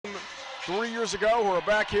3 years ago, who are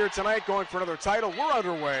back here tonight going for another title. We're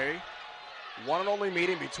underway. One and only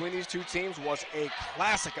meeting between these two teams was a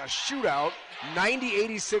classic, a shootout,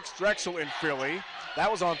 90-86 Drexel in Philly.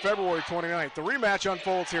 That was on February 29th. The rematch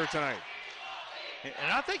unfolds here tonight.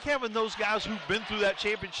 And I think having those guys who've been through that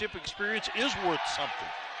championship experience is worth something.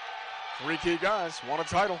 3 key guys won a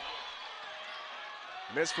title.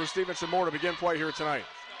 Miss for Stevenson Moore to begin play here tonight.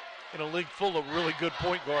 In a league full of really good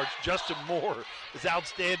point guards, Justin Moore is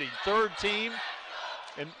outstanding. Third team,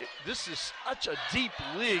 and this is such a deep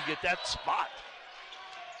league at that spot.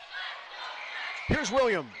 Here's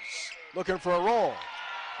Williams looking for a roll.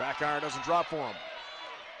 Back iron doesn't drop for him.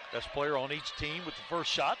 Best player on each team with the first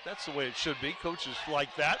shot. That's the way it should be. Coaches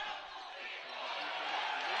like that.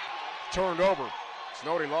 Turned over.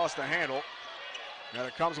 Stony lost the handle. And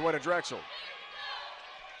it comes away to Drexel.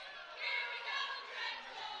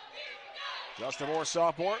 Justin Moore,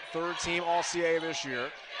 sophomore, third team All-CAA this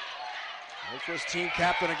year. Oakers team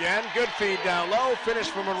captain again. Good feed down low. Finish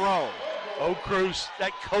for Monroe. Oh, Cruz,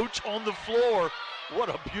 that coach on the floor. What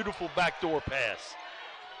a beautiful backdoor pass.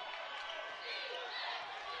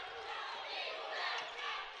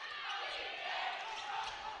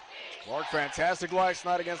 Clark, fantastic last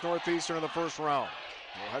night against Northeastern in the first round.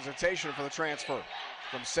 No hesitation for the transfer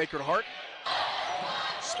from Sacred Heart.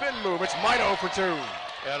 Spin move, it's Mito for 2.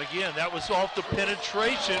 And again, that was off the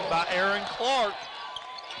penetration by Aaron Clark.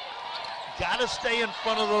 Got to stay in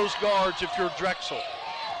front of those guards if you're Drexel.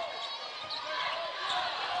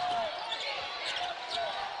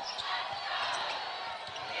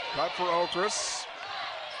 Cut for Okras.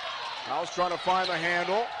 House trying to find the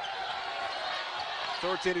handle.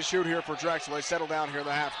 13 to shoot here for Drexel. They settle down here in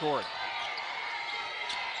the half court.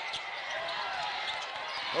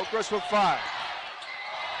 Okras with 5.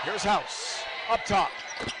 Here's House. Up top.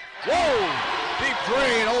 Whoa! Deep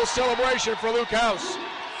three, and old celebration for Luke House.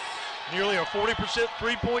 Nearly a 40%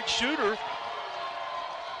 three-point shooter.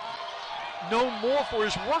 Known more for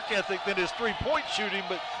his work ethic than his three-point shooting,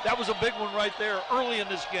 but that was a big one right there early in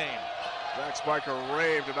this game. Zach Spiker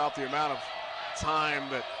raved about the amount of time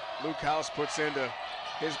that Luke House puts into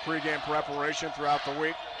his pregame preparation throughout the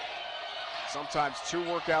week. Sometimes 2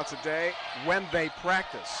 workouts a day when they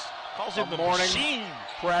practice. Calls him the morning machine.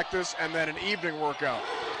 Practice and then an evening workout.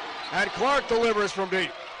 And Clark delivers from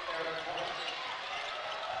deep.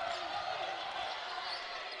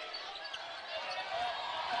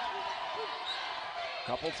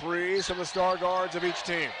 Couple threes from the star guards of each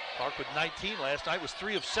team. Clark with 19 last night was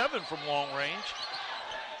 3 of 7 from long range.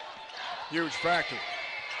 Huge factor.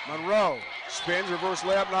 Monroe spins, reverse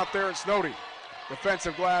layup, not there, and Stony.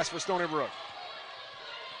 Defensive glass for Stony Brook.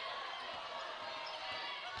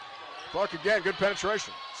 Clark again, good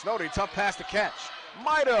penetration. Stony, tough pass to catch.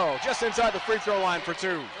 Mito just inside the free throw line for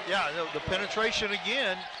 2. Yeah, the penetration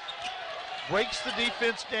again breaks the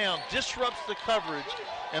defense down, disrupts the coverage,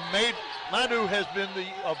 and Madu has been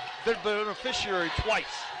the beneficiary twice.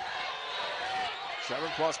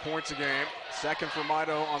 7+ points a game. Second for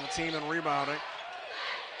Mito on the team in rebounding.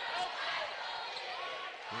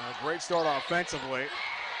 Great start offensively.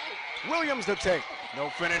 Williams to take. No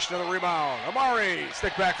finish to the rebound. Amari,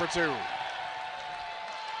 stick back for 2.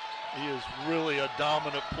 He is really a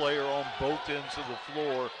dominant player on both ends of the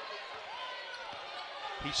floor.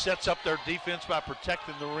 He sets up their defense by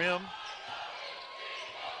protecting the rim.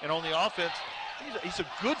 And on the offense, he's a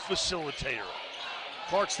good facilitator.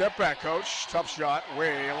 Clark step back, coach. Tough shot,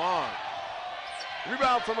 way long.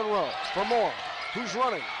 Rebound from Monroe. For Moore, who's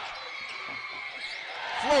running.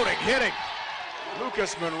 Floating, hitting.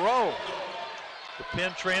 Lucas Monroe. The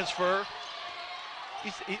pin transfer.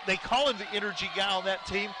 They call him the energy guy on that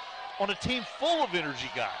team, on a team full of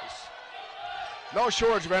energy guys. No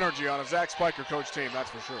shortage of energy on a Zach Spiker coach team,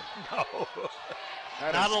 that's for sure. No,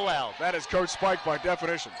 Not allowed. That is Coach Spike by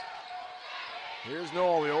definition. Here's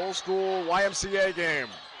Noel, the old school YMCA game.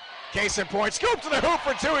 Case in point, scoop to the hoop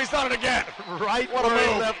for 2, he's done it again. Right what where a he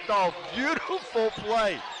move. left off. Beautiful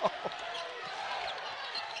play.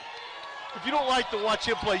 If you don't like to watch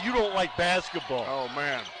him play, you don't like basketball. Oh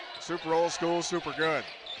man, super old school, super good.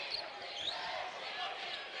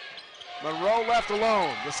 Monroe left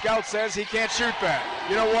alone. The scout says he can't shoot that.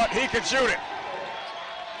 You know what, he can shoot it.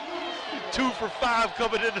 2 for 5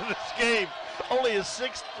 coming into this game. Only his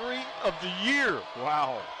 6th 3 of the year.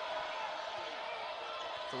 Wow.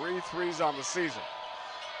 3 threes on the season.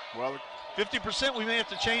 Well, 50%, we may have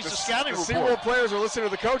to change the scouting report. The SeaWorld players are listening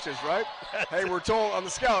to the coaches, right? Hey, we're told on the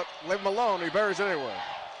scout, leave him alone. He buries it anyway.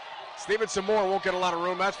 Stevenson Moore won't get a lot of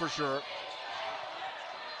room, that's for sure.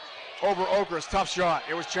 Over Okras, tough shot.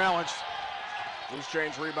 It was challenged. Loose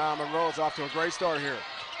change rebound. Monroe's off to a great start here.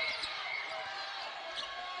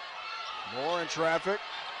 Moore in traffic.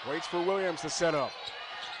 Waits for Williams to set up.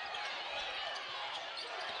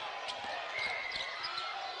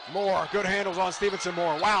 Moore, good handles on Stevenson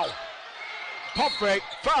Moore. Wow. Pump fake,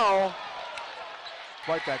 foul.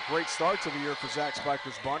 Quite that great start to the year for Zach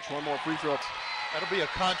Spiker's bunch. One more free throw. That'll be a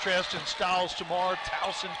contrast in styles tomorrow.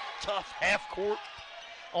 Towson, tough, half court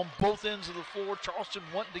on both ends of the floor. Charleston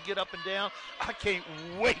wanting to get up and down. I can't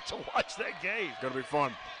wait to watch that game. It's going to be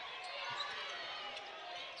fun.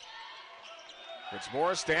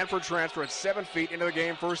 Fitzmorris, Stanford transfer at 7 feet into the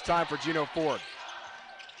game. First time for Gino Ford.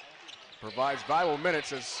 Provides valuable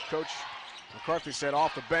minutes, as Coach McCarthy said,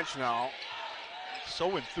 off the bench now.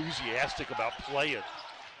 So enthusiastic about playing.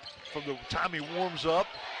 From the time he warms up.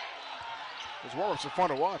 His warm-ups are fun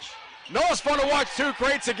to watch. Noah's fun to watch too.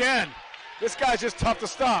 Greats again. This guy's just tough to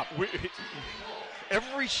stop.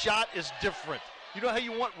 Every shot is different. You know how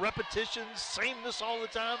you want repetitions, sameness all the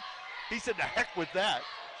time? He said, the heck with that.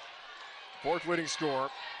 Fourth leading scorer,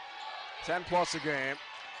 10 plus a game.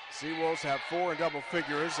 Seawolves have 4 in double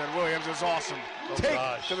figures, and Williams is awesome. Take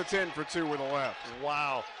to the 10 for 2 with a left.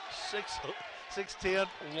 Wow, 6'10",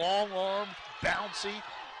 long arm, bouncy.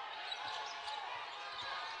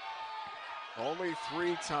 Only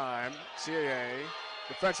 3-time CAA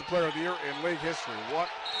Defensive Player of the Year in league history. What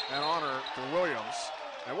an honor for Williams,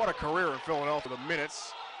 and what a career in Philadelphia. The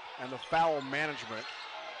minutes and the foul management.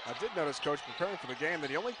 I did notice, Coach, preparing for the game, that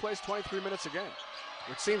he only plays 23 minutes a game,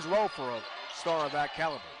 which seems low for a star of that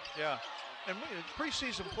caliber. Yeah, and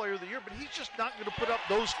preseason Player of the Year, but he's just not going to put up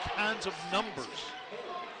those kinds of numbers.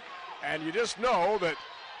 And you just know that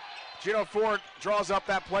Gino Ford draws up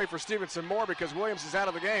that play for Stevenson Moore because Williams is out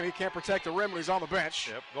of the game. He can't protect the rim when he's on the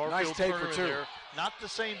bench. Yep, nice take for 2. There. Not the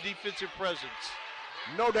same defensive presence.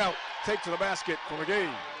 No doubt. Take to the basket for McGee.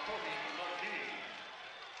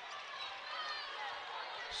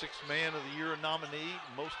 Sixth Man of the Year nominee,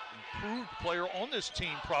 most improved player on this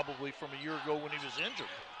team probably from a year ago when he was injured.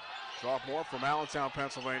 Sophomore from Allentown,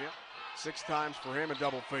 Pennsylvania. 6 times for him in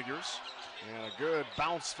double figures. And a good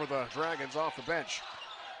bounce for the Dragons off the bench.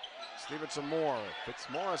 Stevenson Moore.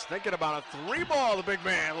 Fitzmorris thinking about a 3-ball, the big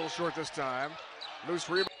man. A little short this time. Loose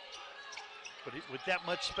rebound. But with that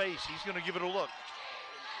much space, he's going to give it a look.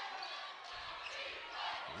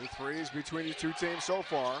 2 threes between these two teams so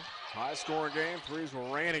far. High scoring game. Threes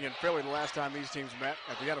were raining in Philly the last time these teams met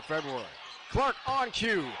at the end of February. Clark on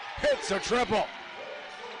cue. Hits a triple.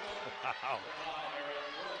 Wow.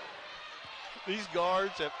 These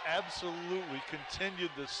guards have absolutely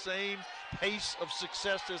continued the same pace of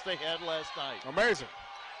success as they had last night. Amazing.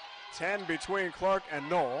 10 between Clark and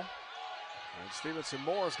Knoll. And Stevenson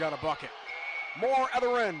Moore's got a bucket. Moore at the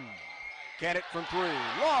rim. Get it from 3.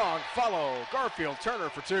 Long follow. Garfield Turner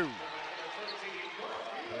for 2.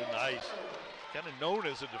 Very nice. Kind of known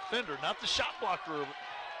as a defender, not the shot blocker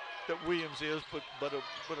that Williams is, but a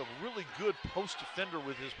really good post defender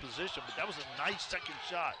with his position. But that was a nice second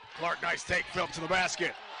shot. Clark, nice take, Philp to the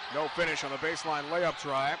basket. No finish on the baseline layup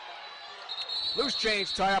try. Loose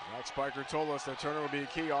change tie up. Zach Spiker told us that Turner would be a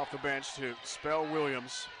key off the bench to spell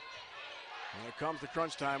Williams. When it comes to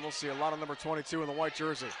crunch time, we'll see a lot of number 22 in the white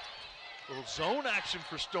jersey. A little zone action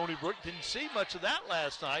for Stony Brook. Didn't see much of that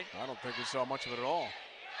last night. I don't think we saw much of it at all.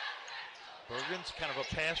 Bergen's kind of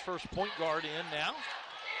a pass first point guard in now.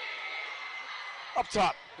 Up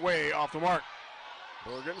top, way off the mark.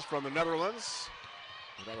 Bergens from the Netherlands.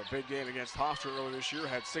 Would have a big game against Hofstra earlier this year.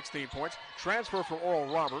 Had 16 points. Transfer from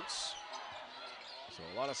Oral Roberts. So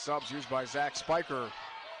a lot of subs used by Zach Spiker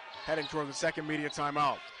heading toward the second media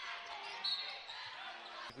timeout.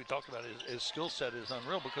 We talked about his skill set is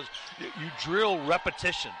unreal because you drill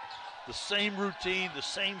repetition. The same routine, the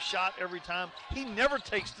same shot every time. He never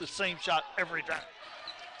takes the same shot every time.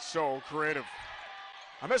 So creative.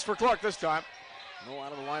 A miss for Clark this time. No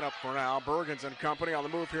out of the lineup for now. Bergens and company on the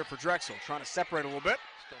move here for Drexel. Trying to separate a little bit.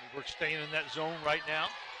 Stony Brook staying in that zone right now.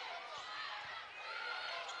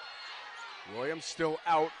 Williams still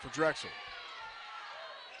out for Drexel.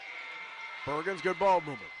 Bergens, good ball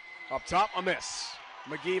movement. Up top, a miss.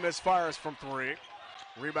 McGee misfires from 3.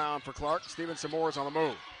 Rebound for Clark. Stevenson Moore's on the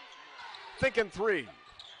move. Thinking 3.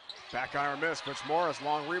 Back iron miss. Fitzmorris,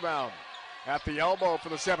 long rebound. At the elbow for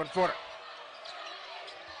the 7-footer.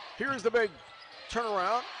 Here's the big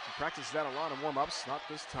turnaround. He practiced that a lot in warm-ups. Not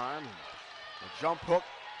this time. A jump hook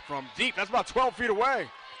from deep. That's about 12 feet away.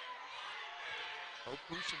 Both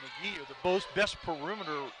Bruce and McGee are the best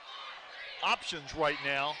perimeter options right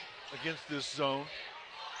now against this zone.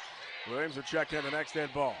 Williams will check in the next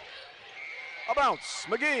end ball. A bounce.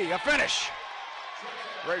 McGee, a finish.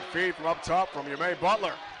 Great feed from up top from Yamay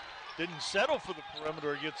Butler. Didn't settle for the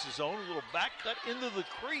perimeter against his zone. A little back cut into the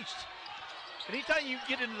crease. Anytime you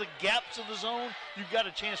get into the gaps of the zone, you've got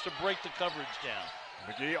a chance to break the coverage down.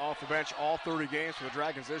 McGee off the bench all 30 games for the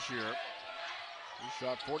Dragons this year. He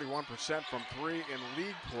shot 41% from three in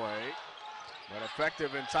league play, but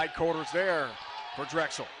effective in tight quarters there for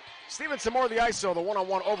Drexel. Stevenson Moore the ISO, the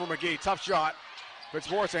one-on-one over McGee. Tough shot.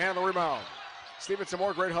 Fitzmaurice to handle the rebound. Stevenson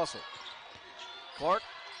Moore, great hustle. Clark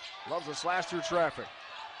loves to slash through traffic.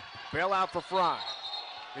 Bailout for Fry.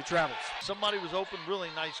 He travels. Somebody was open, really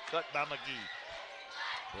nice cut by McGee.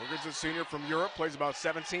 Bergen's a senior from Europe, plays about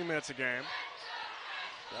 17 minutes a game.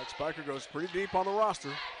 Jack Spiker goes pretty deep on the roster.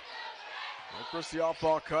 Chris the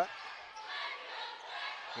off-ball cut.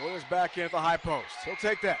 Williams back in at the high post. He'll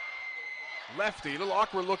take that. Lefty, little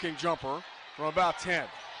awkward-looking jumper from about 10.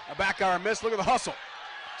 A back iron miss. Look at the hustle.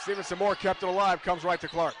 Stevenson Moore kept it alive. Comes right to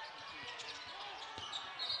Clark.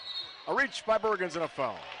 A reach by Bergens and a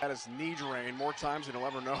foul. That is knee drain more times than he'll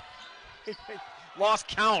ever know. Lost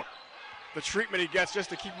count. The treatment he gets just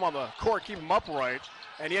to keep him on the court, keep him upright,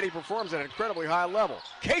 and yet he performs at an incredibly high level.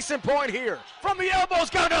 Case in point here. From the elbows,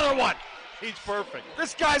 got another one. He's perfect.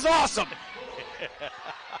 This guy's awesome.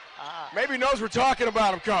 Maybe he knows we're talking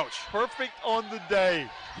about him, Coach. Perfect on the day.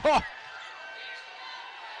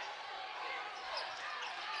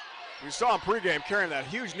 We saw him pregame carrying that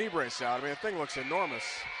huge knee brace out. I mean, the thing looks enormous.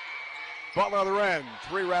 Butler on the other end,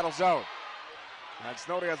 three rattles out. And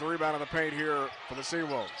Stony has the rebound in the paint here for the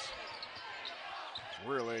Seawolves.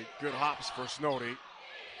 Really good hops for Stony.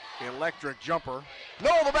 Electric jumper.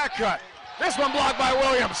 No, the back cut. This one blocked by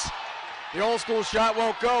Williams. The old school shot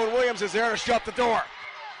won't go, and Williams is there to shut the door.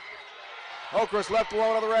 Oakrust left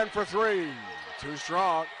alone on the end for three. Too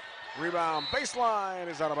strong. Rebound baseline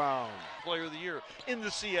is out of bounds. Player of the year in the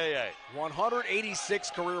CAA.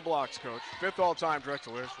 186 career blocks, Coach. Fifth all-time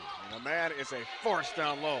Drexel history. And the man is a force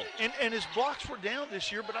down low. And his blocks were down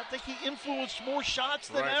this year, but I think he influenced more shots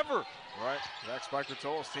than ever. Right. Jack Spiker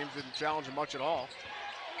told us teams didn't challenge him much at all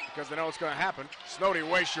because they know what's going to happen. Snody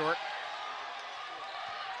way short.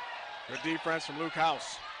 Good defense from Luke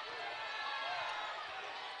House.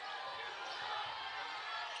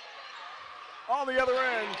 On the other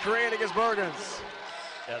end, creating his Bergens.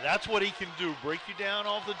 Yeah, that's what he can do. Break you down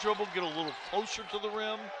off the dribble, get a little closer to the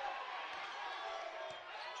rim.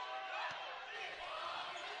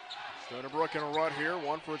 Stony Brook in a rut here,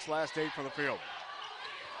 one for its last 8 from the field.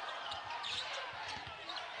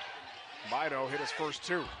 Mido hit his first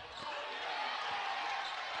 2.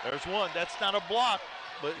 There's one. That's not a block,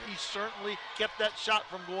 but he certainly kept that shot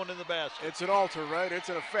from going in the basket. It's an alter, right? It's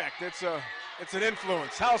an effect. It's an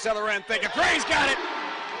influence. House on the end thinking, three's got it!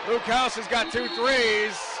 Luke House has got 2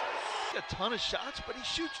 threes. A ton of shots, but he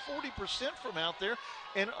shoots 40% from out there,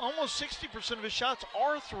 and almost 60% of his shots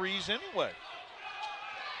are threes anyway.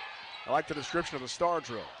 I like the description of the star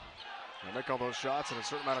drill. They'll make all those shots in a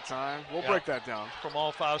certain amount of time. We'll break that down. From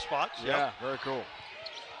all 5 spots? Yeah, very cool.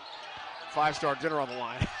 5-star dinner on the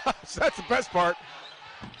line. So that's the best part.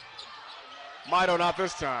 Mido not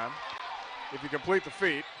this time. If you complete the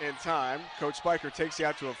feat in time, Coach Spiker takes you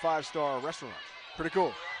out to a 5-star restaurant. Pretty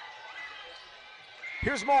cool.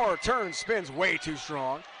 Here's Moore, turns, spins way too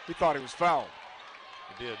strong. He thought he was fouled.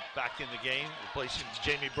 He did. Back in the game, replacing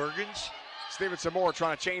Jamie Bergens. Stevenson Moore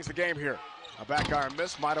trying to change the game here. A back iron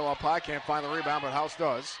miss. Mido up high, can't find the rebound, but House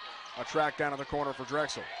does. A track down in the corner for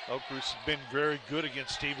Drexel. Oakrust has been very good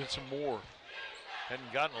against Stevenson Moore.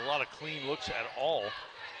 Hadn't gotten a lot of clean looks at all.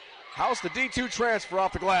 House, the D2 transfer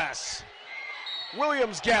off the glass.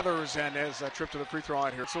 Williams gathers and has a trip to the free throw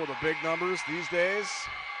line here. So the big numbers these days.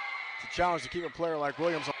 It's a challenge to keep a player like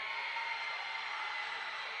Williams.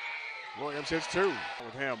 Williams hits 2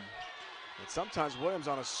 with him. And sometimes Williams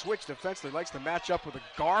on a switch defensively likes to match up with the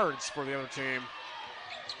guards for the other team.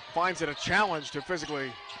 Finds it a challenge to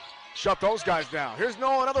physically shut those guys down. Here's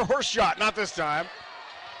another horse shot, not this time.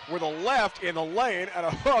 With a left in the lane and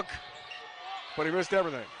a hook, but he missed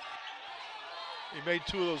everything. He made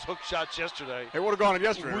 2 of those hook shots yesterday. It would have gone in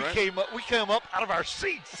yesterday, we right? We came up out of our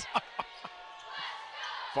seats.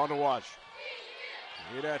 Fun to watch.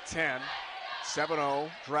 8 at 10. 7-0.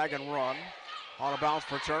 Dragon run. On a bounce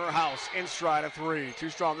for Turner. House in stride at 3. Too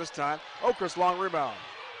strong this time. Oakrust long rebound.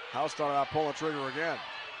 House started out pulling trigger again.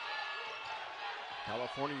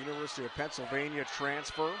 California University of Pennsylvania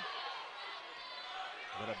transfer.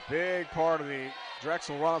 But a big part of the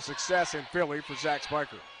Drexel run of success in Philly for Zach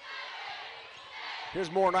Spiker. Here's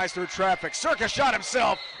Moore, nice through traffic. Circus shot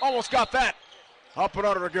himself. Almost got that. Up and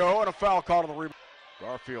under to go, and a foul called on the rebound.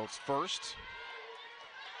 Garfield's first.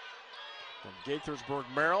 From Gaithersburg,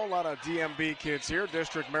 Maryland. A lot of DMB kids here.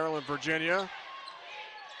 District, Maryland, Virginia.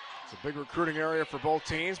 It's a big recruiting area for both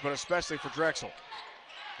teams, but especially for Drexel.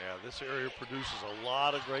 Yeah, this area produces a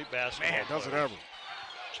lot of great basketball. Man, does it players. ever.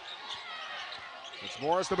 It's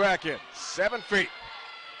Morris the back end, 7 feet.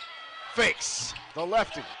 Fakes the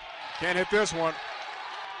lefty. Can't hit this one.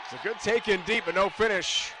 It's a good take in deep, but no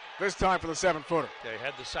finish this time for the 7-footer. They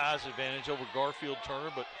had the size advantage over Garfield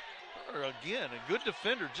Turner, but again, a good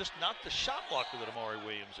defender, just not the shot blocker that Amari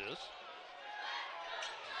Williams is.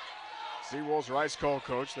 Seawolves are ice cold,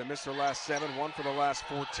 coach. They missed their last 7, 1 for the last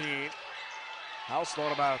 14. House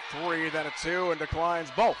thought about a 3, then a 2, and declines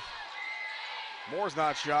both. Moore's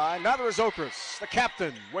not shy. Neither is Okras. The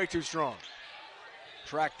captain, way too strong.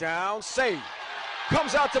 Track down, save.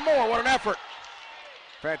 Comes out to Moore. What an effort.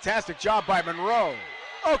 Fantastic job by Monroe.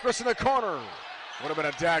 Okras in the corner. Would have been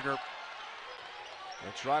a dagger.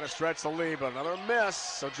 They're trying to stretch the lead, but another miss.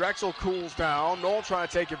 So Drexel cools down. Knoll trying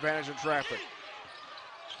to take advantage of traffic.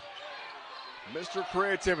 Mr.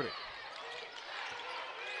 Creativity.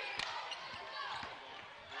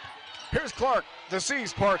 Here's Clark. The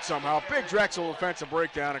C's part somehow. Big Drexel offensive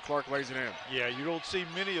breakdown, and Clark lays it in. Yeah, you don't see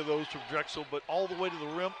many of those from Drexel, but all the way to the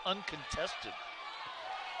rim, uncontested.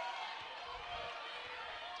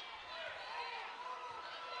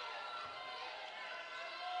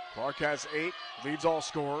 Clark has 8, leads all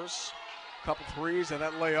scorers. Couple threes and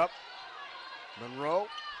that layup. Monroe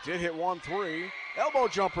did hit 1 3. Elbow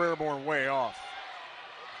jumper airborne way off.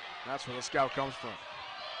 That's where the scout comes from.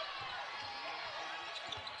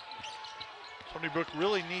 Stony Brook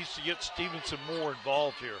really needs to get Stevenson more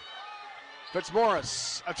involved here.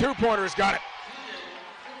 Fitzmaurice, a 2-pointer's got it.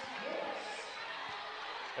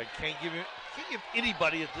 I can't give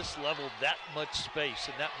anybody at this level that much space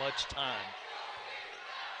and that much time.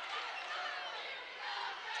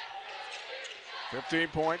 15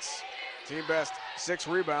 points, team best 6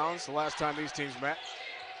 rebounds the last time these teams met.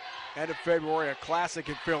 End of February, a classic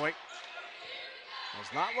in Philly.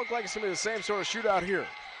 Does not look like it's going to be the same sort of shootout here.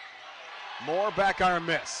 Moore back iron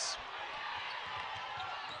miss.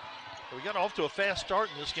 We got off to a fast start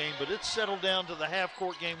in this game, but it's settled down to the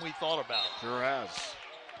half-court game we thought about. Sure has.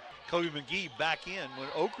 Kobe McGee back in. When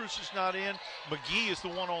Okras is not in, McGee is the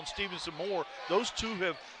one on Stevenson Moore. Those two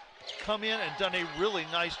have come in and done a really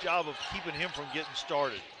nice job of keeping him from getting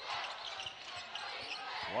started.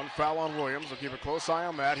 1 foul on Williams. We'll keep a close eye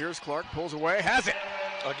on that. Here's Clark, pulls away, has it.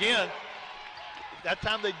 Again, that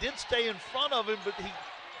time they did stay in front of him, but he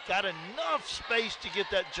got enough space to get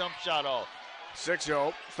that jump shot off.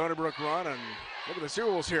 6-0, Stony Brook run, and look at the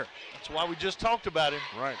Seawolves here. That's why we just talked about him.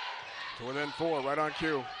 Right, to within 4, right on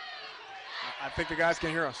cue. I think the guys can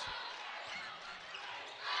hear us.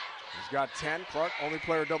 He's got 10, Clark, only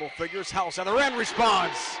player double figures. House at the end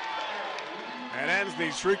responds. And ends the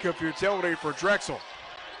streak of futility for Drexel.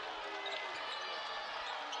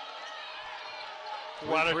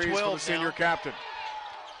 4 out of 12 for the senior now. captain.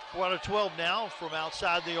 4 out of 12 now from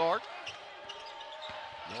outside the arc.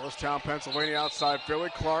 Morristown, Pennsylvania, outside Philly.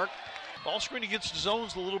 Clark. Ball screen against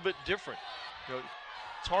zones a little bit different. You know,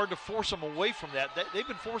 it's hard to force them away from that. They've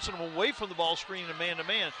been forcing them away from the ball screen and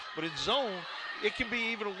man-to-man, but in zone, it can be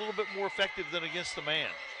even a little bit more effective than against the man.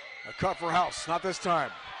 A cut for House, not this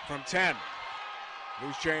time, from 10.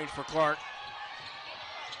 Loose change for Clark.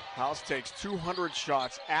 House takes 200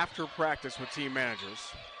 shots after practice with team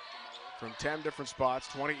managers from 10 different spots,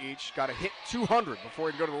 20 each. Got to hit 200 before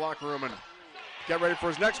he can go to the locker room and get ready for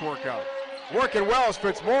his next workout. Working well as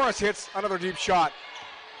Fitzmaurice hits another deep shot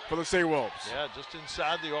for the Seawolves. Yeah, just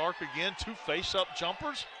inside the arc again. 2 face-up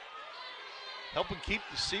jumpers. Helping keep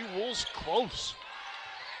the Seawolves close.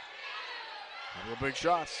 Real big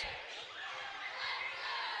shots.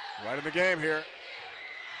 Right in the game here.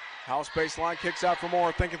 House baseline kicks out for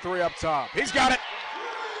Moore, thinking 3 up top. He's got it.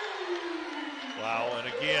 Wow, and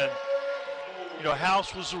again, you know,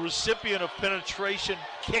 House was the recipient of penetration,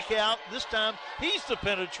 kick out. This time, he's the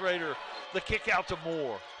penetrator, the kick out to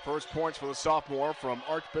Moore. First points for the sophomore from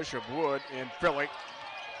Archbishop Wood in Philly.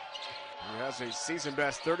 He has a season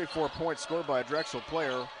best 34 points scored by a Drexel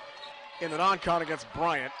player in the non-con against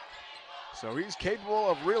Bryant. So he's capable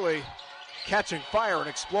of really catching fire and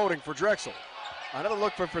exploding for Drexel. Another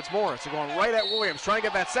look for Fitzmaurice. They're going right at Williams, trying to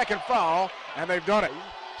get that second foul, and they've done it.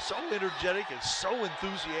 So energetic and so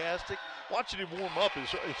enthusiastic. Watching him warm up is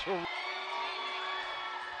so.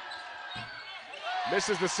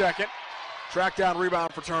 Misses the second. Track down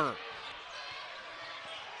rebound for Turner.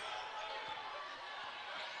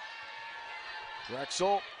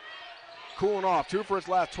 Drexel cooling off. 2 for his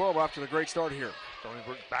last 12 after the great start here. Stony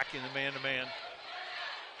Brook back in the man-to-man.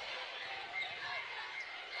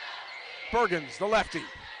 Bergens, the lefty,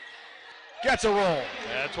 gets a roll.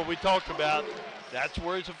 That's what we talked about. That's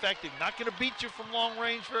where he's effective. Not going to beat you from long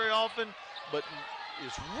range very often, but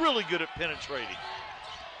is really good at penetrating.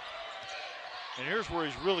 And here's where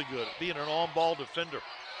he's really good, at being an on-ball defender.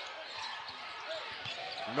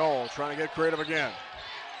 Knoll trying to get creative again.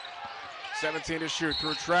 17 to shoot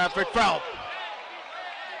through traffic, foul.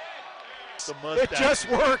 It just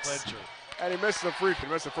works. Clincher. And he missed the free throw.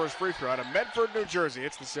 He missed the first free throw out of Medford, New Jersey.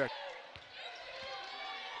 It's the second.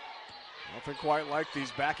 Nothing quite like these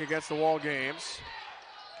back against the wall games.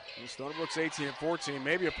 Stony Brook's 18-14,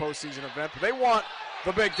 maybe a postseason event, but they want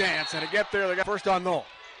the big dance, and to get there, they got first on Knoll.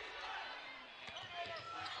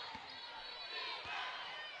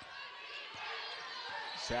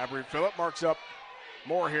 Sabri Phillip marks up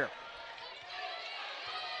Moore here.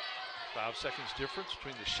 5 seconds difference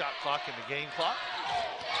between the shot clock and the game clock.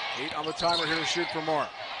 8 on the timer here to shoot for Moore.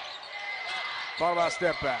 Thought about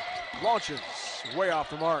step back. Launches way off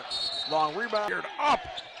the mark. Long rebound. Up.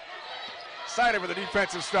 Cited with a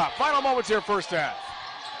defensive stop. Final moments here first half.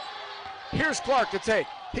 Here's Clark to take.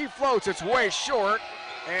 He floats. It's way short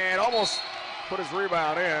and almost put his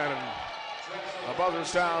rebound in. And a buzzer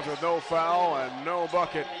sounds with no foul and no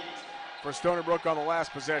bucket for Stony Brook on the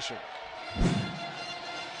last possession.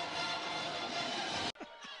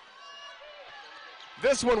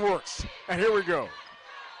 This one works, and here we go.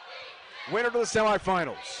 Winner to the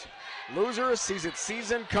semifinals. Loser sees its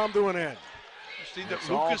season come to an end. See that it's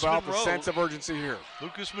Lucas all about Monroe, the sense of urgency here.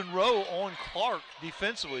 Lucas Monroe on Clark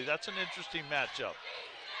defensively. That's an interesting matchup.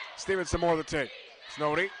 Stevenson Moore the take.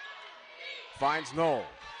 Stony finds Knoll.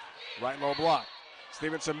 Right low block.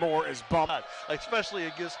 Stevenson Moore is bumped. Especially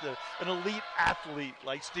against an elite athlete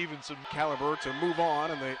like Stevenson. Caliber to move on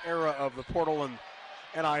in the era of the portal and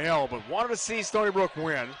NIL, but wanted to see Stony Brook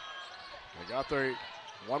win. They got their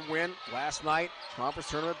one win last night. Conference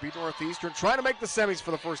tournament, beat Northeastern. Trying to make the semis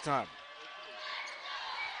for the first time.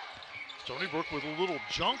 Stony Brook with a little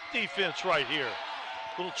junk defense right here.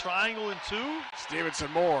 Little triangle and 2.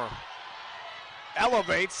 Stevenson Moore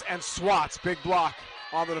elevates and swats. Big block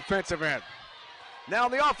on the defensive end. Now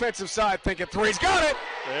on the offensive side, thinking 3. He's got it!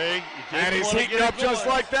 Hey, and he's heating up just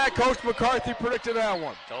like that. Coach McCarthy predicted that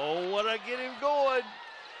one. Don't want to get him going.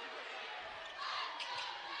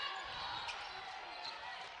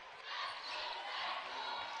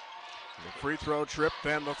 The free throw trip,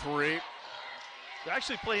 then the 3. They're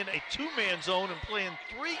actually playing a 2-man zone and playing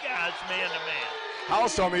 3 guys man-to-man.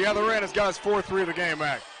 House on the other end has got his 4th-3 of the game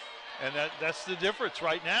back. And that's the difference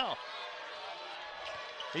right now.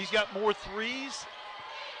 He's got more 3s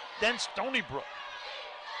than Stony Brook.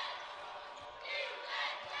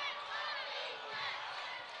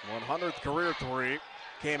 100th career 3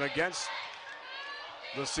 came against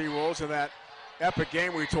the Seawolves in that epic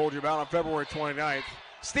game we told you about on February 29th.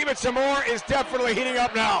 Stevenson Moore is definitely heating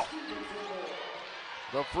up now.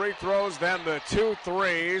 The free throws, then the 2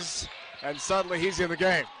 threes, and suddenly he's in the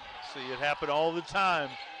game. See it happen all the time.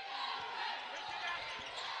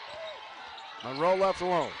 Monroe left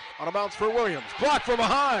alone. On a bounce for Williams. Blocked from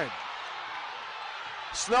behind.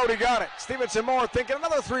 Snowdy got it. Stevenson Moore thinking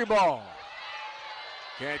another 3 ball.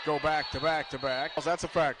 Can't go back to back to back. That's a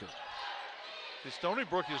factor. The Stony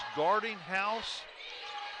Brook is guarding House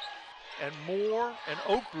and Moore and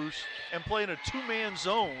Okrus and playing a 2-man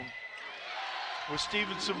zone with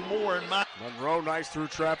Stevenson Moore and Monroe, nice through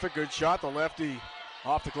traffic. Good shot. The lefty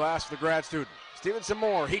off the glass for the grad student. Stevenson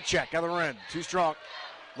Moore, heat check, other end. Too strong.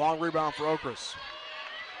 Long rebound for Okrus.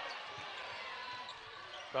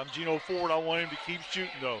 If I'm Gino Ford, I want him to keep shooting,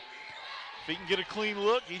 though. If he can get a clean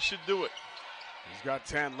look, he should do it. He's got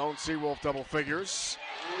 10. Lone Seawolf double figures.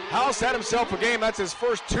 House had himself a game. That's his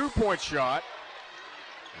first 2-point shot.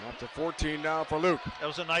 Up to 14 now for Luke. That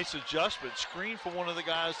was a nice adjustment. Screen for one of the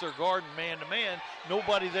guys they're guarding man-to-man.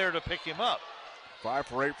 Nobody there to pick him up. 5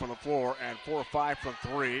 for 8 from the floor and 4 or 5 from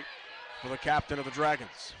 3 for the captain of the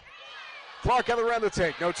Dragons. Clark other end to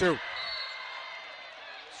take, no 2.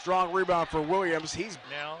 Strong rebound for Williams. He's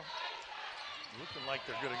now looking like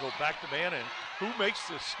they're going to go back to man. And who makes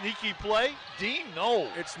the sneaky play? Dean Knoll.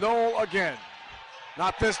 It's Knoll again.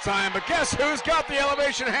 Not this time, but guess who's got the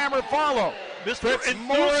elevation hammer follow? Mr.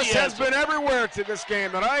 Morris has been everywhere to this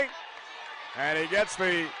game tonight. And he gets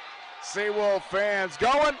the Seawolf fans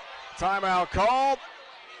going. Timeout called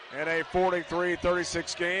in a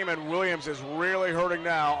 43-36 game, and Williams is really hurting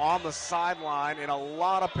now on the sideline in a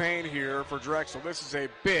lot of pain here for Drexel. This is a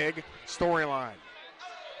big storyline.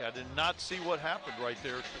 I did not see what happened right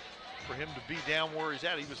there for him to be down where he's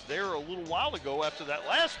at. He was there a little while ago after that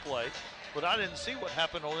last play, but I didn't see what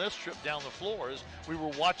happened on this trip down the floor as we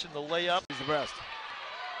were watching the layup. He's the best.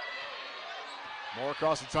 More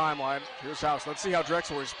across the timeline. Here's House. Let's see how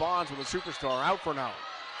Drexel responds with a superstar out for now.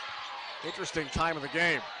 Interesting time of the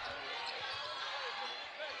game.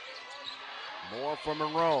 Moore from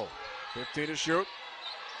Monroe. 15 to shoot.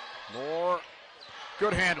 Moore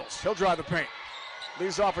Good handles. He'll drive the paint.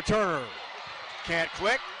 Leaves off a Turner. Can't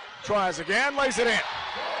click. Tries again. Lays it in.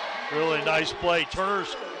 Really nice play.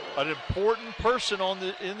 Turner's an important person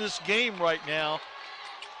in this game right now,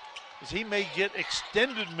 as he may get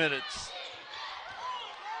extended minutes.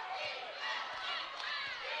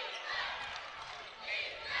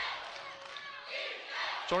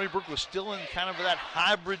 Stony Brook was still in kind of that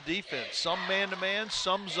hybrid defense. Some man-to-man,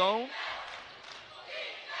 some zone.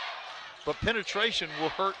 But penetration will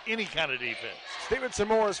hurt any kind of defense. Stevenson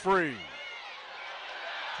Moore is free.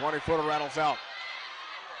 20-footer rattles out.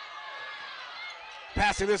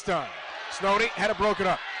 Passing this time. Stony had it broken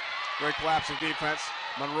up. Great collapsing defense.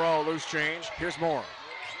 Monroe, loose change. Here's Moore.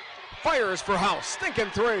 Fires for House.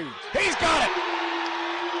 Stinking three. He's got it.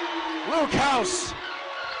 Luke House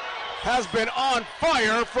has been on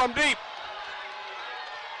fire from deep.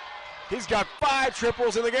 He's got 5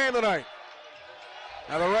 triples in the game tonight.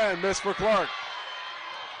 Other end, miss for Clark.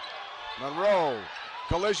 Monroe,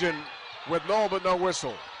 collision with Knoll, but no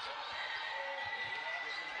whistle.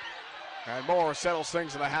 And Moore settles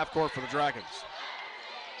things in the half court for the Dragons.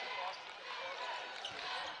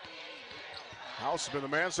 House has been the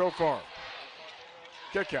man so far.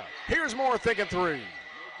 Kick out. Here's Moore thinking three.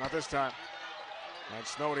 Not this time. And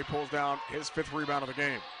Stony pulls down his 5th rebound of the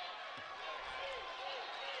game.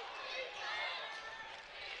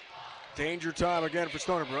 Danger time again for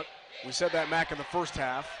Stony Brook. We said that, Mac, in the first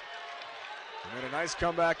half. They made a nice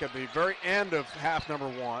comeback at the very end of half number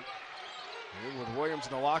 1. And with Williams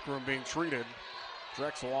in the locker room being treated,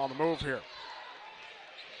 Drexel on the move here.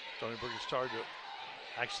 Stony Brook is starting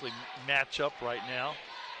to actually match up right now.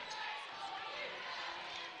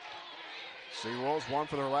 Seawolves 1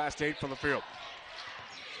 for their last 8 from the field.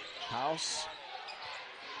 House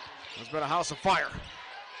has been a house of fire.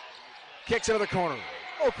 Kicks into the corner.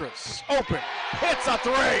 Okris open, hits a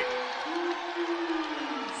 3.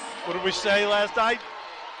 What did we say last night?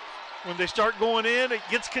 When they start going in, it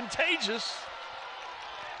gets contagious.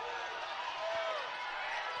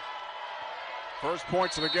 First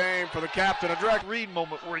points of the game for the captain of Drexel. Reed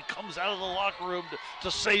moment where he comes out of the locker room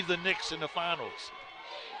to save the Knicks in the finals.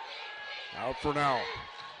 Out for now.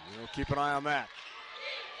 We'll keep an eye on that.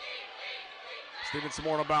 Stevenson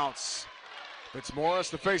Moore on a bounce.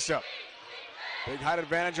 Fitzmaurice the face-up. Big height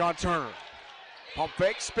advantage on Turner. Pump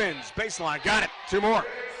fake, spins, baseline, got it. 2 more.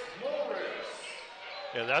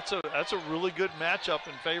 Yeah, that's a really good matchup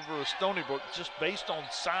in favor of Stony Brook, just based on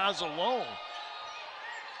size alone.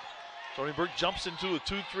 Stony Brook jumps into a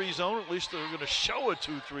 2-3 zone. At least they're going to show a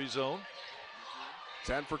 2-3 zone.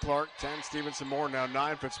 10 for Clark, 10 Stevenson Moore, now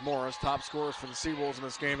 9 Fitzmaurice. Top scorers for the Seawolves in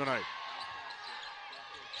this game tonight.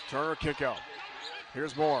 Turner kick out.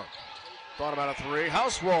 Here's Moore. Thought about a 3.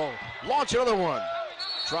 House roll. Launch another one.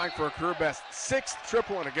 Trying for a career best 6th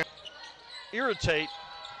triple in a game. Irritate.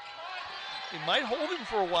 He might hold him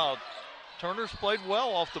for a while. Turner's played well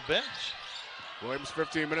off the bench. Williams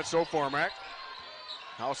 15 minutes so far, Mac.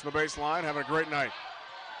 House in the baseline, having a great night.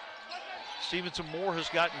 Stevenson Moore has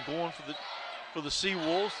gotten going for the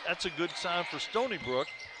Seawolves. That's a good sign for Stony Brook.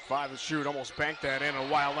 5 to shoot, almost banked that in a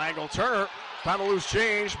wild angle. Turner, time to lose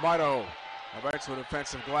change. Mito awaits with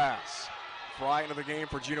defensive glass. Fry into the game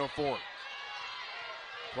for Gino Ford.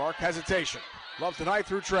 Clark hesitation. Loves the night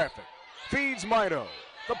through traffic. Feeds Mito.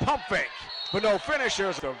 The pump fake, but no finish.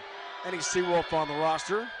 There's any Seawolf on the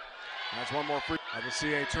roster. That's one more free of the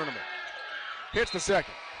CAA tournament. Hits the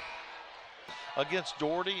second. Against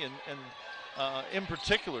Doherty and in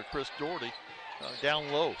particular Chris Doherty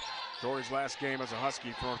down low. Doherty's last game as a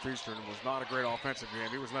Husky for Northeastern was not a great offensive game.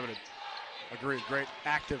 He was limited. Agreed. Great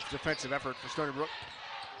active defensive effort for Stony Brook.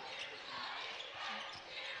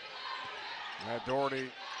 That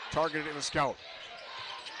Doherty targeted in the scout.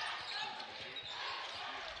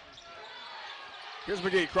 Here's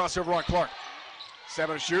McGee, crossover on Clark.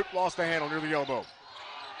 7 to shoot, lost the handle near the elbow.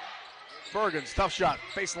 Bergens, tough shot,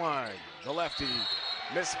 baseline. The lefty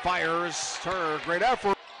misfires. Turner, great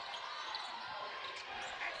effort.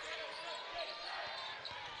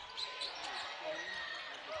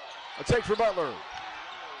 A take for Butler.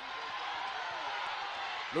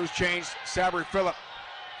 Loose change, Sabry Phillip.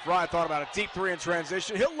 Fry thought about a deep 3 in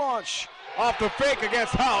transition. He'll launch off the fake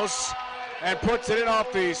against House and puts it in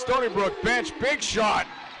off the Stony Brook bench. Big shot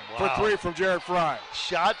for 3 from Jared Fry.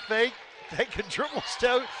 Shot fake, take a dribble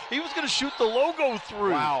step. He was going to shoot the logo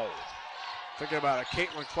through. Wow. Thinking about a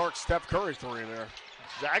Caitlin Clark, Steph Curry 3 there.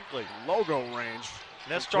 Exactly. Logo range. And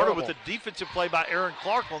that started with a defensive play by Aaron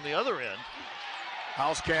Clark on the other end.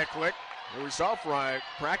 House can't click. And we saw Fry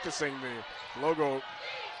practicing the logo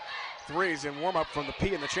 3s in warm-up from the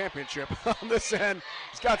P in the championship. On this end,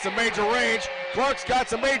 he's got some major range. Clark's got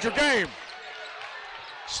some major game.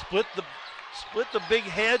 split the big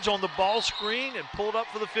hedge on the ball screen and pulled up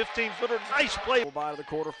for the 15-footer. Nice play. We'll by to the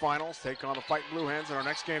quarterfinals, take on the Fighting Blue Hens in our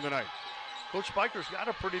next game tonight. Coach Spiker's got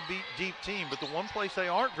a pretty deep team, but the one place they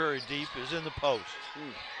aren't very deep is in the post.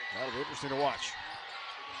 That'll be interesting to watch.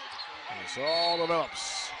 This all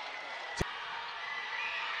develops.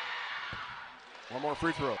 One more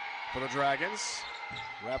free throw for the Dragons.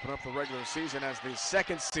 Wrapping up the regular season as the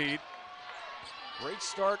second seed. Great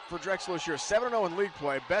start for Drexel this year. 7-0 in league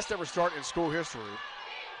play. Best ever start in school history.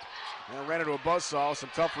 And ran into a buzzsaw. Some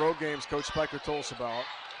tough road games Coach Spiker told us about.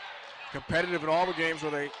 Competitive in all the games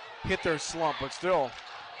where they hit their slump, but still,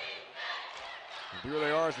 here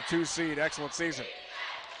they are as the 2 seed. Excellent season.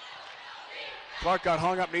 Clark got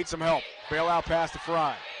hung up, needs some help. Bailout pass to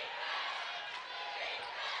Fry.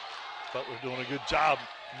 Butler doing a good job.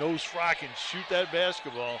 Nose Fry can shoot that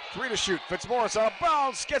basketball. 3 to shoot. Fitzmaurice out of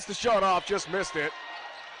bounds, gets the shot off, just missed it.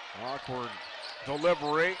 Awkward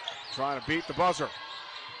delivery, trying to beat the buzzer.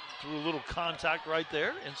 Threw a little contact right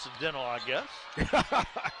there. Incidental, I guess.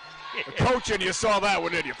 Coaching, you saw that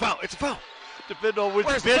one, didn't you? Foul. It's a foul. Depending on which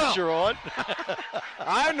bench you're on.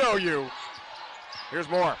 I know you. Here's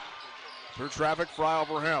more. Through traffic, Fry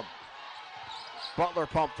over him. Butler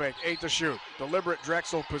pump fake, 8 to shoot. Deliberate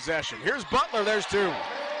Drexel possession. Here's Butler, there's 2.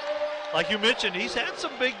 Like you mentioned, he's had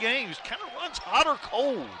some big games. Kind of runs hot or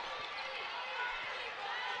cold.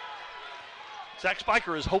 Zach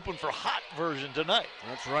Spiker is hoping for hot version tonight.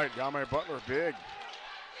 That's right, Yame Butler, big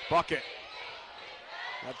bucket.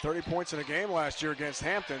 Had 30 points in a game last year against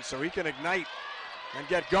Hampton, so he can ignite and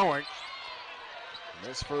get going.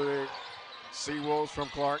 This for the Seawolves from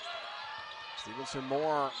Clark. Stevenson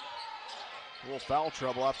Moore, a little foul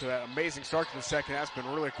trouble after that amazing start to the second half. Been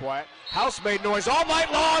really quiet. House made noise all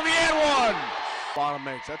night long, the and one. Bottom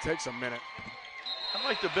makes, that takes a minute. I'd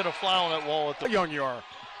like to have been a fly on that wall at the young you are.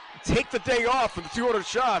 Take the day off for the 200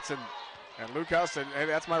 shots, and Luke House said, hey,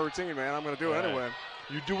 that's my routine, man. I'm going to do it anyway.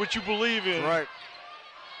 You do what you believe in. Right.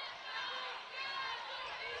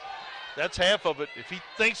 That's half of it. If he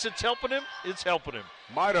thinks it's helping him, it's helping him.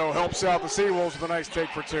 Mito helps out the Seawolves with a nice take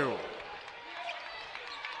for 2.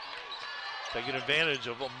 Taking advantage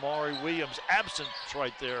of Amari Williams' absence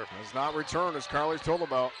right there. Has not returned, as Carly's told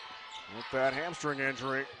about, with that hamstring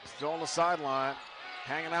injury. Still on the sideline,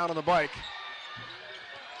 hanging out on the bike.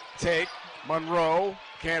 Take, Monroe,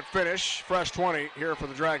 can't finish. Fresh 20 here for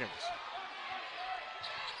the Dragons.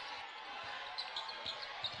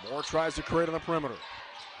 Moore tries to create on the perimeter.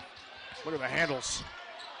 Look at the handles.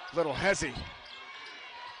 Little hezzy.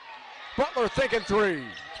 Butler thinking 3.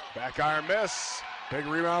 Back iron miss. Big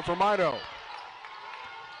rebound for Mito.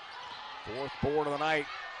 4th board of the night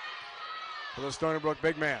for the Stony Brook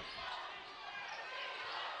big man.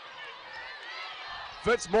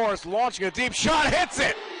 Fitzmaurice launching a deep shot, hits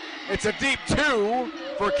it. It's a deep 2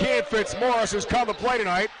 for Kean Fitzmaurice, who's come to play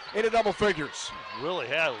tonight into double figures. Really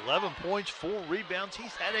had 11 points, 4 rebounds.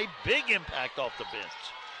 He's had a big impact off the bench.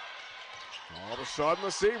 All of a sudden, the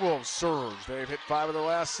Seawolves surge. They've hit 5 of their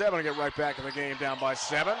last 7 to get right back in the game, down by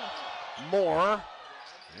 7. Moore,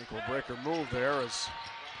 ankle breaker move there as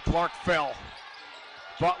Clark fell.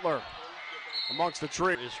 Butler amongst the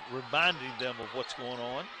trees. Is reminding them of what's going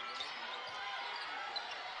on.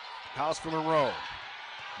 House for Monroe.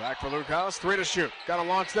 Back for Luke House, 3 to shoot. Got to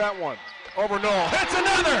launch that one. Over Noel, hits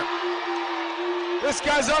another! This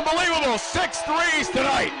guy's unbelievable. 6 threes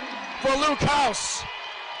tonight for Luke House.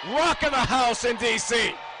 Rocking the house in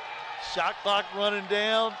D.C. Shot clock running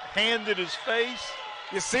down, hand in his face.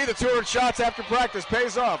 You see the 200 shots after practice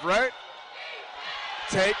pays off, right?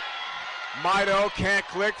 Take. Mito can't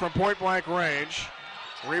click from point-blank range.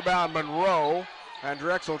 Rebound Monroe. And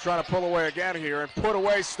Drexel trying to pull away again here and put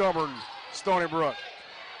away stubborn Stony Brook.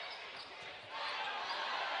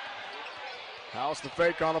 House the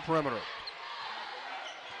fake on the perimeter.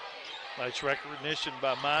 Nice recognition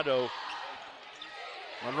by Mito.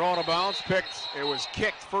 Monroe on a bounce, picked. It was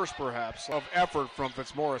kicked first, perhaps, of effort from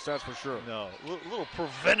Fitzmaurice, that's for sure. No, a little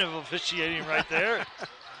preventive officiating right there.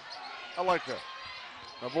 I like that.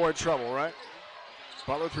 Avoid trouble, right?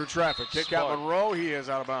 Butler through traffic. Kick out Monroe. He is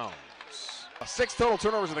out of bounds. 6 total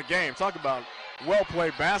turnovers in the game. Talk about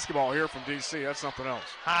well-played basketball here from D.C. That's something else.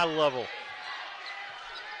 High level.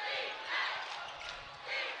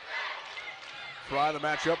 Fry the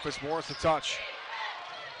matchup. Fitzmaurice the touch.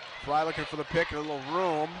 Fry looking for the pick in a little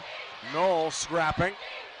room. Noel scrapping.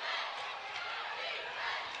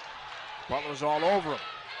 Butler's all over him.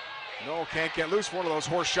 Noel can't get loose. One of those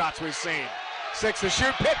horse shots we've seen. 6 to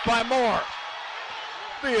shoot. Picked by Moore.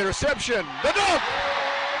 The interception. The dunk.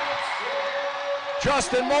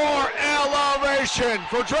 Justin Moore, elevation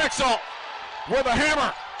for Drexel with a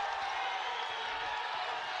hammer.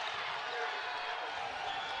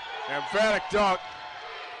 Emphatic dunk.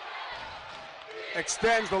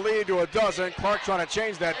 Extends the lead to a dozen. Clark trying to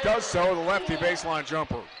change that, does so. The lefty baseline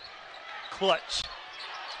jumper. Clutch.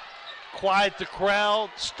 Quiet the crowd.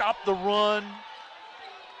 Stop the run.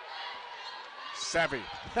 Savvy.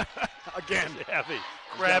 Again. Savvy.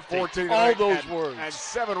 Crafty. 14 all those words. And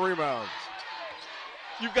 7 rebounds.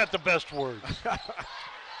 You've got the best words.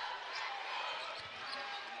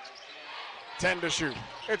 10 to shoot.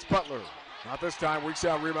 It's Butler. Not this time. Weak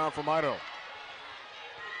side rebound for Mito.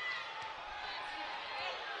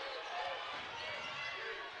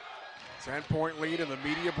 Ten-point lead in the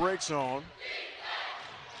media break zone.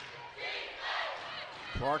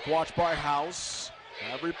 Clark watched by House.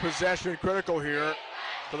 Every possession critical here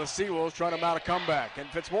for the Seawolves, trying to mount a comeback. And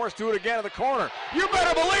Fitzmaurice do it again in the corner. You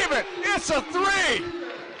better believe it. It's a 3.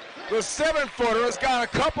 The 7-footer has got a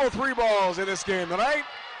couple 3 balls in this game tonight.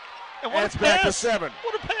 And what it's a pass. Back to 7.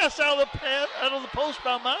 What a pass out of the post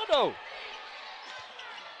by Mado.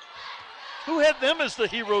 Who had them as the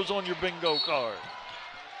heroes on your bingo card?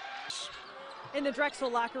 In the Drexel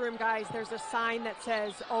locker room, guys, there's a sign that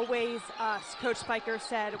says, always us. Coach Spiker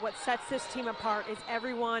said, what sets this team apart is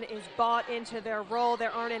everyone is bought into their role.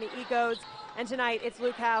 There aren't any egos. And tonight, it's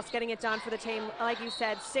Luke House getting it done for the team. Like you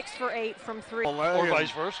said, 6 for 8 from 3. Or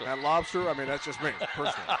vice versa. And Lobster, I mean, that's just me,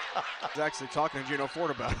 personally. I was actually talking to Gino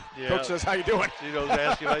Ford about it. Yeah. Coach says, how you doing? Gino's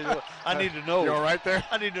asking how you doing. I need to know. You all right there?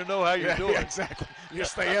 I need to know how you're doing. Yeah, exactly. You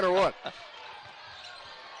stay in or what?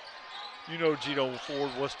 You know Gino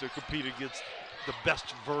Ford wants to compete against the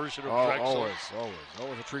best version of Drexel.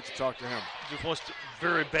 Always a treat to talk to him. Just wants to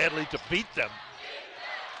very badly to beat them.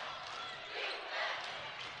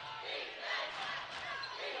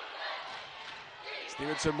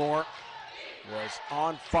 Stevenson Moore was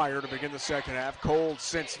on fire to begin the second half. Cold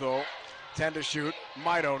since, though. 10 to shoot.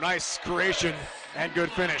 Mito, nice creation and good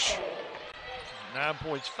finish. 9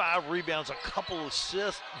 points, 5 rebounds, a couple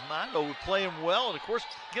assists. Mito playing well, and of course,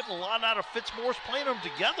 getting a lot out of Fitzmaurice, playing them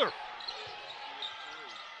together.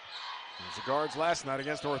 The guards last night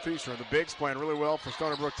against Northeastern. The bigs playing really well for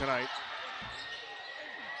Stony Brook tonight.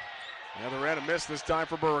 The other end, a miss this time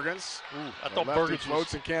for Bergens. I thought Bergens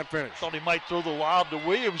floats and can't finish. Thought he might throw the lob to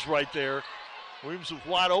Williams right there. Williams was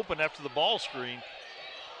wide open after the ball screen.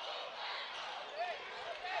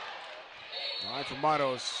 9 for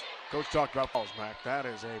Mitos. Coach talked about balls, Mac. That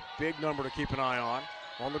is a big number to keep an eye on.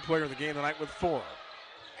 Only player in the game tonight with 4.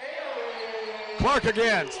 Clark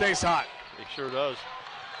again stays hot. He sure does.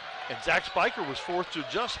 And Zach Spiker was forced to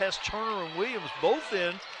adjust. Has Turner and Williams both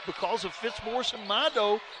in because of Fitzmaurice and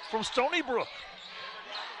Mado from Stony Brook.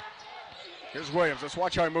 Here's Williams. Let's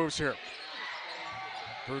watch how he moves here.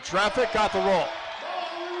 Through traffic, got the roll.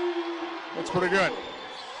 That's pretty good.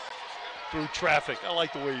 Through traffic. I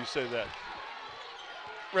like the way you say that.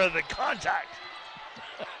 Rather than contact.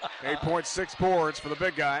 8.6 boards for the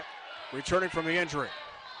big guy, returning from the injury.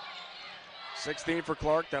 16 for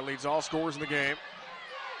Clark. That leads all scorers in the game.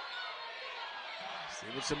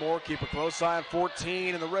 Stevenson Moore keep a close eye on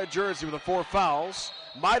 14 in the red jersey with the 4 fouls.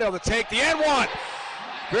 Mito the take, the and 1.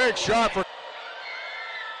 Big shot for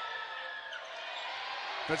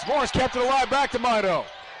Fitzmaurice, kept it alive, back to Mito.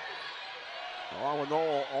 Along with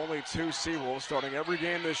only 2 Seawolves starting every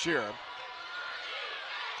game this year.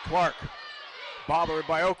 Clark, bothered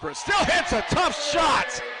by Okra, still hits a tough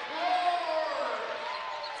shot.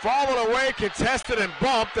 Followed away, contested and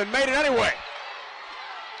bumped, and made it anyway.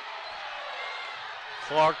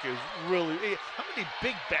 Clark is really, how many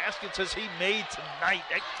big baskets has he made tonight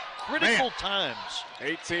at critical times?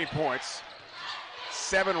 18 points,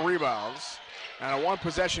 7 rebounds, and a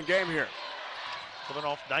 1-possession game here. Coming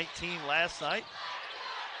off 19 last night.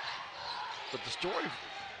 But the story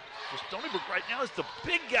for Stony Brook right now is the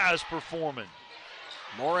big guys performing.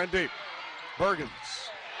 More in deep. Bergens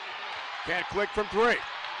can't click from 3.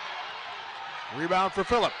 Rebound for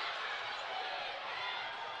Phillip.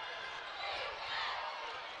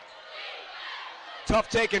 Tough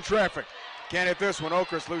take in traffic. Can't hit this one.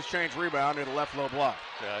 Okras loose change rebound in the left low block.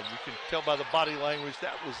 Yeah, you can tell by the body language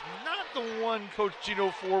that was not the one Coach Gino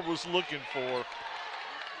Ford was looking for.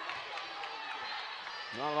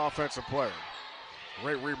 Not an offensive player.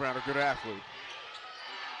 Great rebounder, good athlete.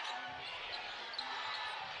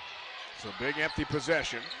 It's a big empty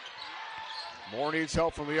possession. Moore needs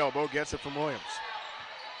help from the elbow, gets it from Williams.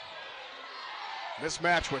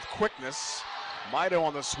 Mismatch with quickness. Mito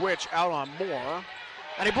on the switch, out on Moore.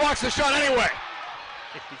 And he blocks the shot anyway.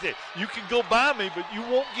 He did. You can go by me, but you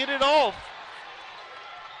won't get it off.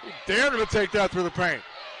 He dared him to take that through the paint.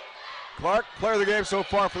 Clark, player of the game so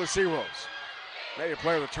far for the Seawolves. Maybe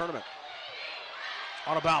player of the tournament.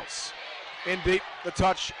 On a bounce. In deep, the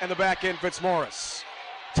touch, and the back end, Fitzmaurice.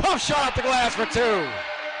 Tough shot at the glass for two.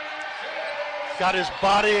 Got his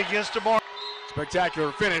body against him.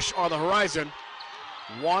 Spectacular finish on the horizon.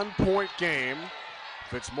 1 point game.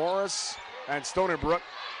 Fitzmaurice and Stony Brook,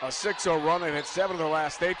 a 6-0 run. They've hit 7 of their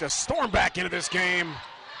last 8 to storm back into this game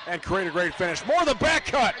and create a great finish. Moore the back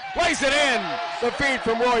cut, lays it in. The feed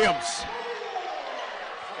from Williams.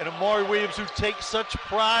 And Amari Williams, who takes such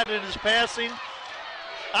pride in his passing,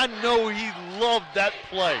 I know he loved that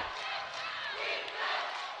play.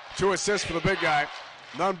 2 assists for the big guy.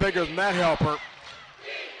 None bigger than that helper.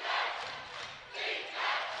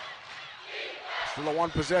 Still a 1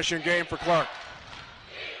 possession game for Clark.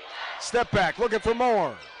 Step back, looking for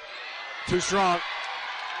Moore. Too strong.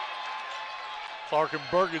 Clark and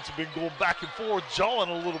Bergens have been going back and forth, jawing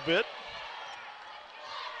a little bit.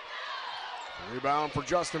 Rebound for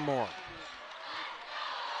Justin Moore.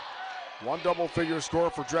 1 double-figure score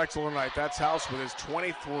for Drexel tonight. That's House with his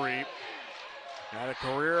 23. Had a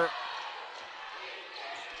career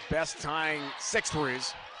best tying 6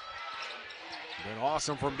 threes. Been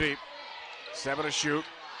awesome from deep. 7 to shoot.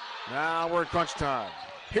 Now we're at crunch time.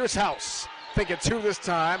 Here's House. Thinking 2 this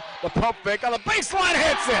time. The pump fake on the baseline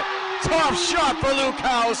hits it. Tough shot for Luke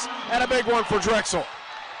House and a big one for Drexel.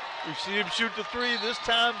 We've seen him shoot the 3 this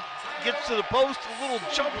time. Gets to the post, a little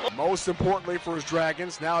jump. Most importantly for his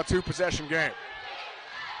Dragons, now a 2-possession game.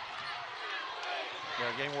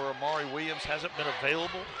 Yeah, a game where Amari Williams hasn't been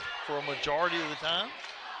available for a majority of the time.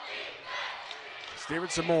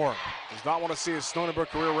 Stevenson Moore does not want to see his Stony Brook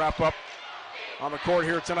career wrap up on the court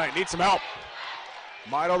here tonight. Needs some help.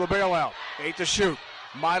 Mito the bailout. 8 to shoot.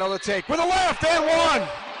 Mito the take with a left and 1.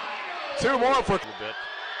 2 more for a bit.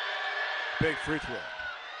 Big free throw.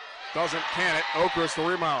 Doesn't can it. Okras the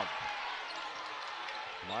rebound.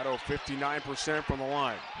 Mito 59% from the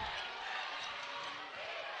line.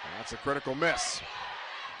 And that's a critical miss.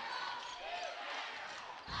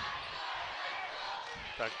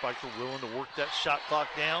 Spiker willing to work that shot clock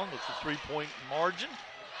down with the 3-point margin.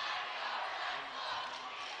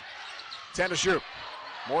 10 to shoot.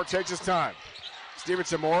 Moore takes his time.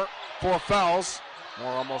 Stevenson Moore, 4 fouls.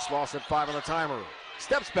 Moore almost lost at 5 on the timer.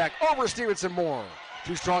 Steps back over Stevenson Moore.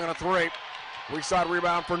 Too strong on a 3. Weak side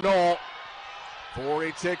rebound for Knoll.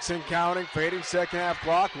 40 ticks and counting. Fading second half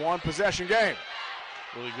clock. 1 possession game.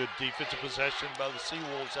 Really good defensive possession by the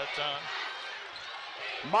Seawolves that time.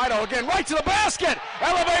 Mito again, right to the basket.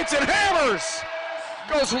 Elevates and hammers.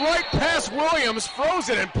 Goes right past Williams.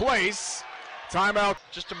 Frozen in place. Timeout.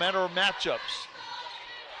 Just a matter of matchups.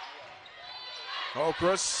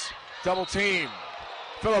 Okras, double team.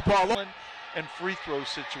 Phillip ball. And free throw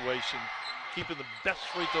situation. Keeping the best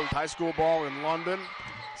free throws. High school ball in London.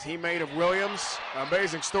 Teammate of Williams.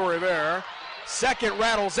 Amazing story there. Second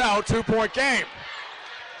rattles out. 2-point game.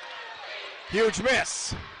 Huge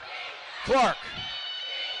miss. Clark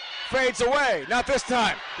fades away. Not this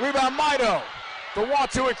time. Rebound Mito. The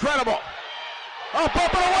 1-2 incredible. Up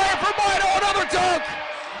and away for Mito. Another dunk.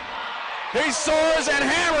 He soars and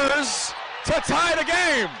hammers to tie the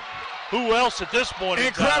game. Who else at this point?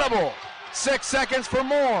 Incredible. 6 seconds for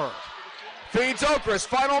Moore. Feeds Okras.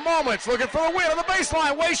 Final moments. Looking for a win on the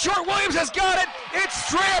baseline. Way short. Williams has got it. It's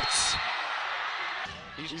stripped.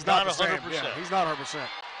 He's not 100%. Yeah, he's not 100%.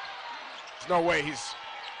 There's no way he's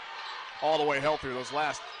all the way healthy. Those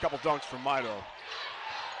last couple dunks from Mito.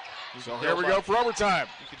 So here we go for overtime.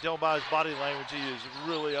 You can tell by his body language he is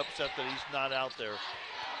really upset that he's not out there.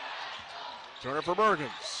 Turner for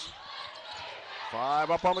Bergens.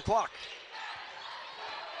 5 up on the clock.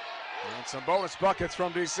 And some bonus buckets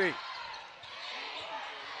from DC.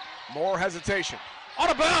 More hesitation. On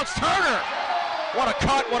a bounce, Turner! What a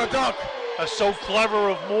cut, what a dunk. That's so clever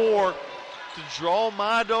of Moore to draw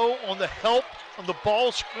Mito on the help on the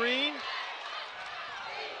ball screen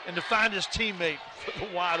and to find his teammate for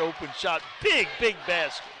the wide open shot. Big, big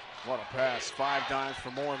basket. What a pass. 5 dimes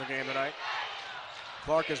for Moore in the game tonight.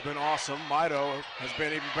 Clark has been awesome. Mito has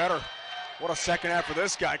been even better. What a second half for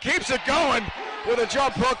this guy. Keeps it going with a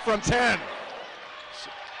jump hook from 10.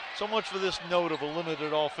 So much for this note of a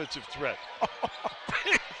limited offensive threat.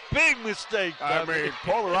 big mistake. I mean,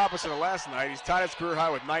 polar opposite of last night. He's tied his career high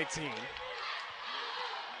with 19.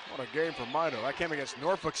 What a game for Mito. That came against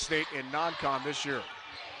Norfolk State in non-con this year.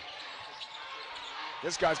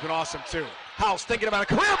 This guy's been awesome too. House thinking about a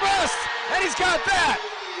career best, and he's got that.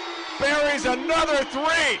 Buries another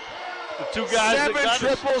 3. The 2 guys 7 that got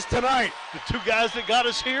triples us, tonight. The 2 guys that got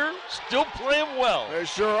us here still playing well. They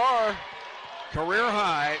sure are. Career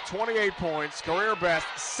high, 28 points. Career best,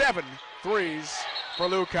 7 threes for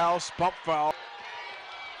Luke House. Pump foul.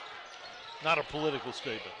 Not a political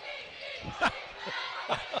statement.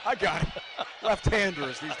 I got it.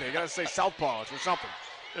 Left-handers these days. You got to say southpaws or something.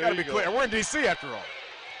 Gotta be clear. We're in D.C. after all.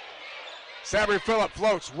 Sabry Phillip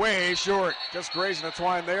floats way short. Just grazing the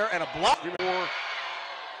twine there, and a block.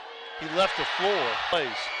 He left the floor. Plays.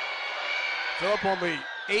 Phillip only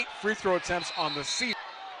 8 free throw attempts on the season.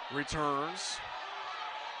 Returns.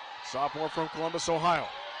 Sophomore from Columbus, Ohio.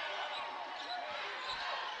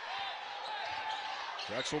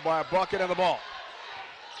 Drexel by a bucket and the ball.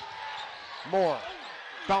 Moore.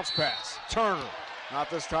 Bounce pass. Turner. Not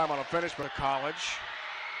this time on a finish, but a college.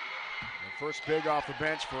 The first big off the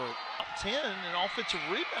bench for 10 in offensive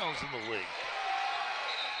rebounds in the league.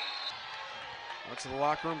 Went to the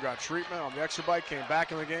locker room, got treatment on the extra bite, came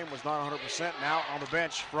back in the game, was not 100%, now on the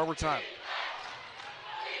bench for overtime.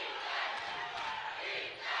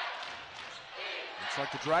 Looks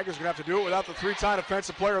like the Dragons are going to have to do it without the 3-time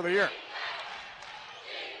Defensive Player of the Year.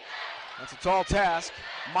 That's a tall task.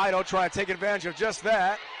 Mito trying to take advantage of just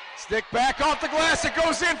that. Stick back off the glass, it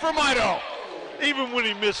goes in for Mito. Even when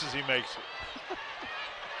he misses, he makes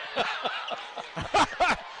it.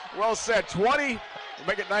 Well said, 20. We'll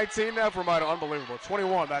make it 19 now for Mito. Unbelievable.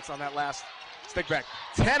 21, that's on that last stick back.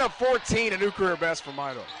 10 of 14, a new career best for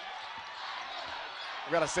Mito.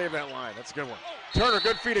 We got to save that line. That's a good one. Turner,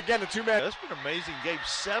 good feet again, the 2-man. That's been amazing. Gave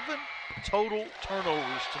 7 total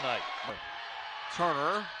turnovers tonight.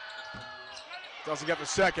 Turner doesn't get the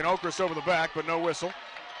second. Okrist over the back, but no whistle.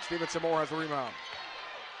 Stevenson Moore has the rebound.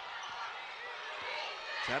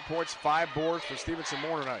 10 points, 5 boards for Stevenson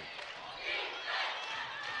Moore tonight.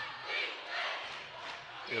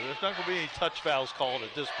 Yeah, there's not going to be any touch fouls called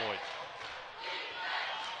at this point.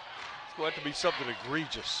 It's going to have to be something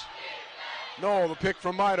egregious. No, the pick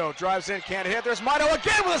from Mito. Drives in, can't hit. There's Mito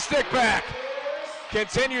again with a stick back.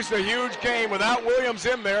 Continues the huge game without Williams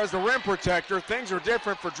in there as the rim protector. Things are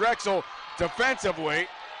different for Drexel defensively,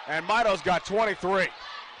 and Mito's got 23.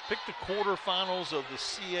 Pick the quarterfinals of the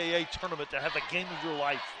CAA tournament to have the game of your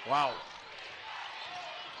life. Wow.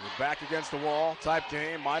 We're back against the wall type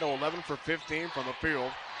game. Mito 11 for 15 from the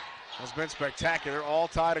field. Has been spectacular. All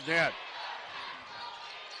tied again.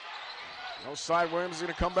 No side. Williams is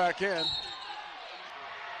going to come back in.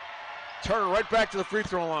 Turner right back to the free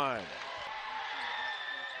throw line.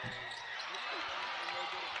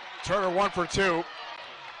 Turner 1 for 2.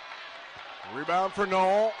 Rebound for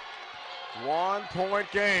Noel. 1-point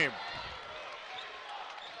game.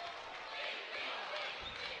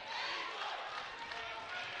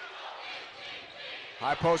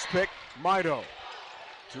 High post pick, Mito.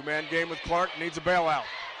 2-man game with Clark, needs a bailout.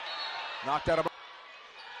 Knocked out of.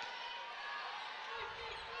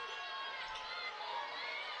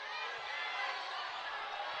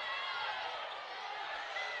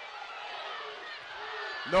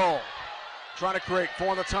 Noel trying to create 4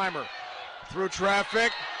 on the timer. Through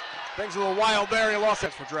traffic. Things a little wild there. He lost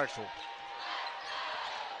it for Drexel.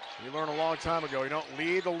 You learned a long time ago, you don't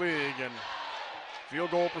lead the league in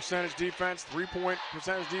field goal percentage defense, 3-point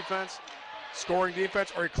percentage defense, scoring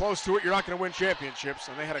defense. Are you close to it? You're not going to win championships.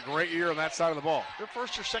 And they had a great year on that side of the ball. They're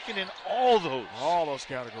first or second in all those. All those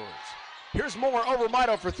categories. Here's Moore over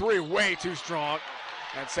Mito for 3. Way too strong.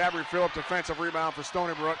 And Sabry Phillip defensive rebound for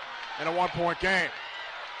Stony Brook in a 1-point game.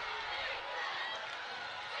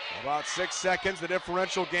 About 6 seconds, the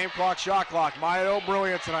differential game clock, shot clock. Mito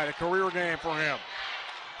brilliant tonight, a career game for him.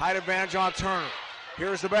 Height advantage on Turner.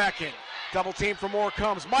 Here's the backing. Double team for Moore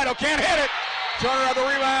comes. Mito can't hit it. Turner had the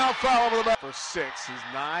rebound, foul over the back. For 6, he's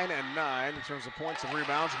 9 and 9 in terms of points and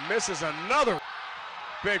rebounds. Misses another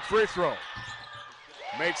big free throw.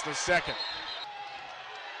 Makes the second.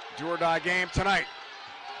 Do or die game tonight.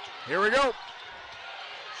 Here we go.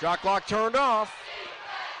 Shot clock turned off.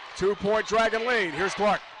 2-point Dragon lead. Here's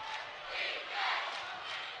Clark.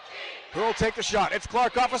 Who'll take the shot? It's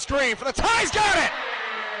Clark off a screen for the tie. He's got it!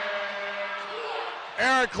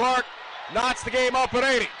 Aaron Clark knots the game up at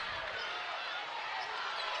 80.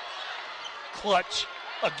 Clutch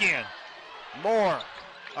again. Moore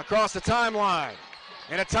across the timeline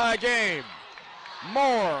in a tie game.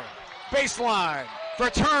 Moore, baseline for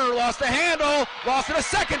Turner, lost the handle, lost it a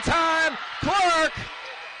second time. Clark,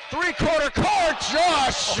 3-quarter court,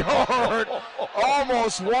 just short.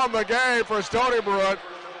 Almost won the game for Stony Brook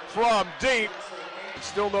from deep.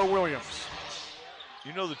 Still no Williams.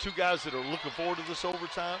 You know the 2 guys that are looking forward to this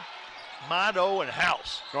overtime? Mito and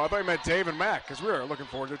House. No, I thought you meant Dave and Mac, because we were looking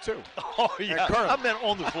forward to it too. Oh, yeah. I meant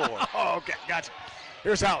on the floor. Oh, okay, gotcha.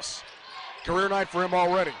 Here's House. Career night for him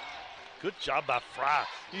already. Good job by Fry.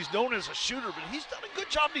 He's known as a shooter, but he's done a good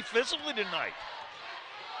job defensively tonight.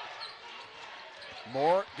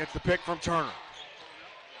 Moore gets the pick from Turner.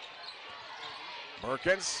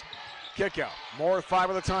 Perkins, kick out. Moore 5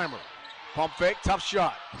 of the timer. Pump fake, tough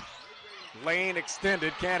shot. Lane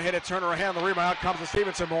extended, can't hit it. Turner ahead on the rebound. Comes to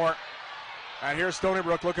Stevenson more. And here's Stony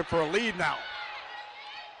Brook looking for a lead now.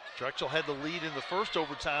 Drexel had the lead in the first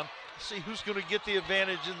overtime. See who's going to get the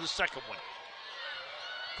advantage in the second one.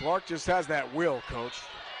 Clark just has that will, Coach.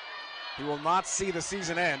 He will not see the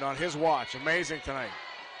season end on his watch. Amazing tonight.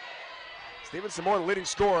 Stevenson Moore, the leading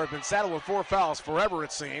scorer, has been saddled with 4 fouls forever,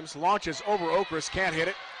 it seems. Launches over Okrus, can't hit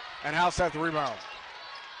it, and House has the rebound.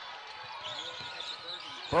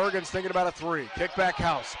 Bergen's thinking about a 3. Kick back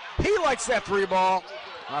House. He likes that 3 ball.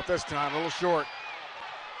 Not this time, a little short.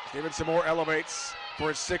 Stevenson Moore elevates for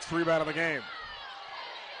his 6th rebound of the game.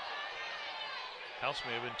 House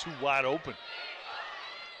may have been too wide open.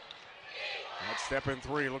 That step in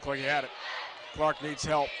 3, looked like he had it. Clark needs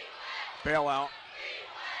help. Bailout.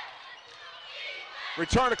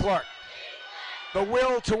 Return to Clark. The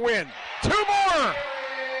will to win. 2 more!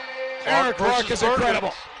 Aaron Clark is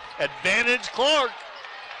incredible. Advantage Clark.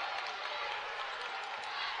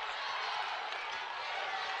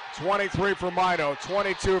 23 for Mido,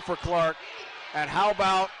 22 for Clark. And how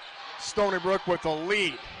about Stony Brook with the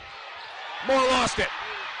lead? Moore lost it.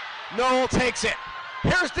 Knoll takes it.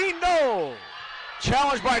 Here's Dean Knoll.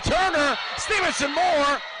 Challenged by Turner. Stevenson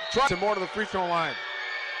Moore. Moore to the free throw line.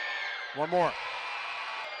 One more.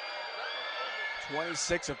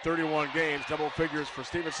 26 of 31 games, double figures for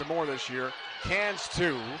Stevenson Moore this year. Cans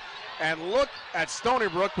 2. And look at Stony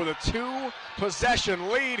Brook with a 2-possession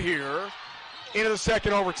lead here into the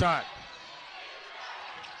second overtime.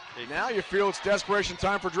 Now you feel it's desperation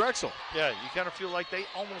time for Drexel. Yeah, you kind of feel like they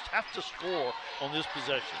almost have to score on this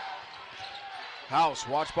possession. House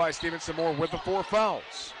watched by Stevenson Moore with the 4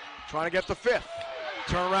 fouls. Trying to get the 5th.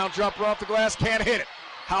 Turnaround jumper off the glass, can't hit it.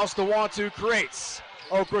 House the 1-2 creates.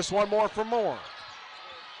 Okrus one more for Moore.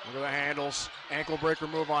 Look at the handles. Ankle breaker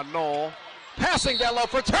move on Knoll. Passing down low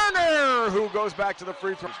for Turner, who goes back to the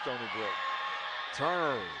free throw. Stony Brook.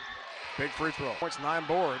 Turner, big free throw. Points, 9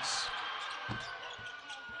 boards.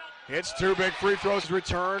 Hits 2 big free throws.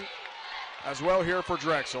 Return as well here for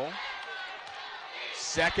Drexel.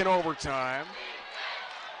 Second overtime.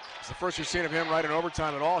 It's the first we've seen of him right in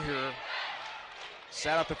overtime at all here.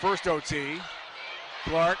 Sat out the first OT.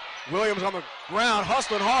 Clark, Williams on the ground,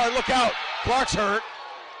 hustling hard. Look out. Clark's hurt.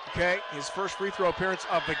 Okay, his first free throw appearance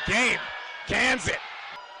of the game. Cans it.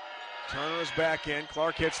 Turner is back in.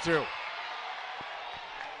 Clark hits 2.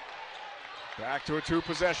 Back to a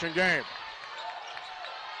 2-possession game.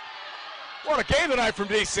 What a game tonight from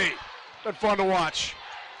DC. Been fun to watch.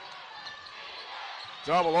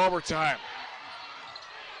 Double overtime.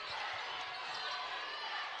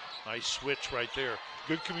 Nice switch right there.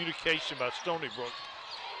 Good communication by Stony Brook.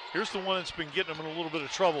 Here's the one that's been getting him in a little bit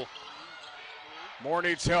of trouble. Moore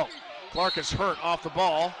needs help. Clark is hurt off the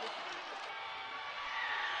ball.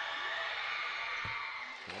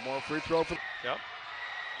 One more free throw for. Yep.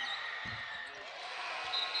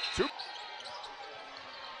 2.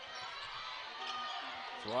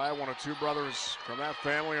 Fry, one of 2 brothers from that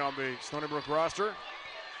family on the Stony Brook roster.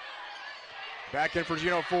 Back in for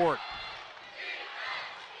Gino Ford.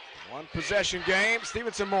 1-possession game.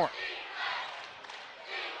 Stevenson Moore.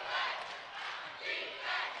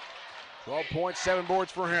 12 points, 7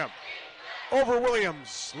 boards for him. Over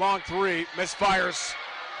Williams. Long 3. Misfires.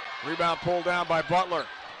 Rebound pulled down by Butler.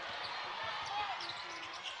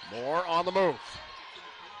 Moore on the move.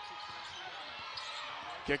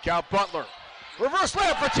 Kick out Butler. Reverse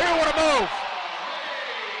layup for 2. What a move.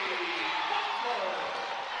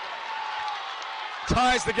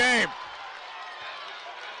 Ties the game.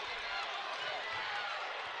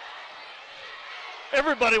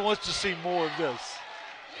 Everybody wants to see more of this.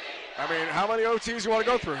 I mean, how many OTs you want to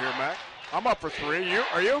go through here, Matt? I'm up for 3. You?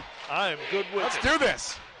 Are you? I am good with Let's it. do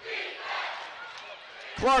this.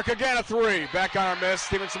 Clark again a 3. Back on our miss.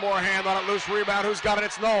 Stevenson Moore hand on it. Loose rebound. Who's got it?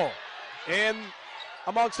 It's Knoll. In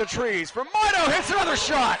amongst the trees. For Mido. Hits another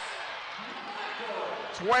shot.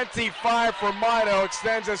 25 for Mido.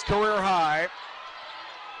 Extends his career high.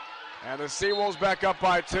 And the Seawolves back up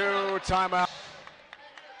by 2. Timeout.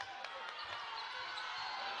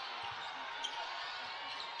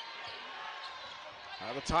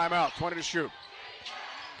 Out of the timeout. 20 to shoot.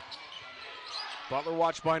 Butler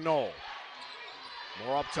watched by Knoll.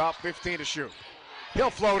 Moore up top, 15 to shoot. He'll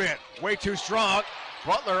float in. Way too strong.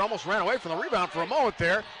 Butler almost ran away from the rebound for a moment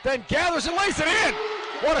there, then gathers and lays it in.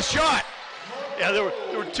 What a shot. Yeah, there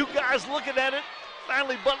were 2 guys looking at it.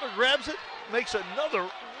 Finally, Butler grabs it, makes another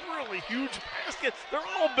really huge basket. They're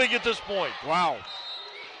all big at this point. Wow.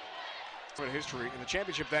 History in the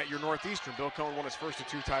championship that year, Northeastern, Bill Cohen won his first of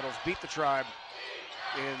 2 titles, beat the Tribe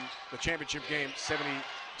in the championship game,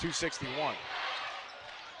 72-61.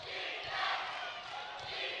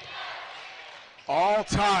 All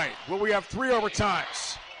tied. Will we have 3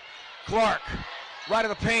 overtimes? Clark, right of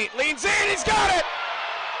the paint, leans in, he's got it!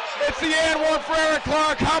 It's the and one for Aaron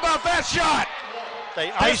Clark. How about that shot?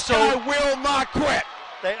 This guy will not quit.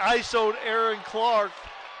 They ISO'd Aaron Clark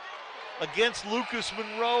against Lucas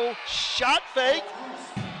Monroe. Shot fake.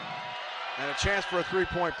 And a chance for a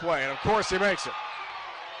 3-point play, and of course he makes it.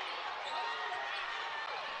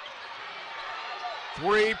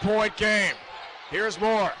 3-point game. Here's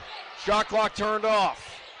Moore. Shot clock turned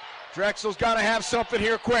off. Drexel's got to have something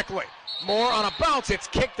here quickly. Moore on a bounce. It's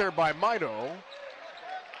kicked there by Mito.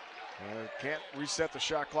 Can't reset the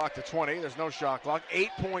shot clock to 20. There's no shot clock.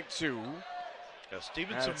 8.2. Yeah,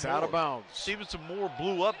 Stevenson it's out of bounds. Stevenson Moore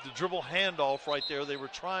blew up the dribble handoff right there. They were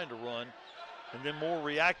trying to run, and then Moore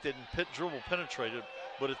reacted and Pitt dribble penetrated.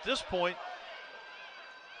 But at this point,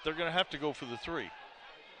 they're going to have to go for the 3.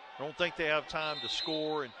 I don't think they have time to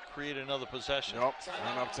score and create another possession. Nope,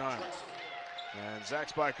 not enough time. And Zach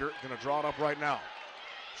Spiker going to draw it up right now.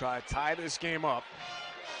 Try to tie this game up.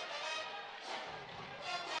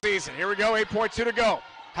 Season. Here we go, 8.2 to go.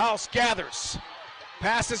 House gathers.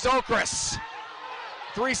 Passes Okras.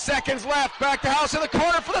 3 seconds left. Back to House in the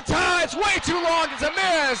corner for the tie. It's way too long. It's a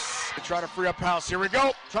miss. They try to free up House. Here we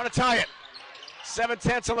go. Trying to tie it.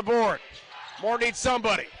 7/10 on the board. Moore needs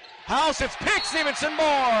somebody. House, it's picked. Stevenson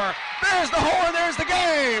Moore. There's the hole and there's the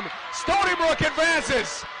game. Stony Brook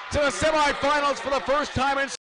advances to the semifinals for the first time in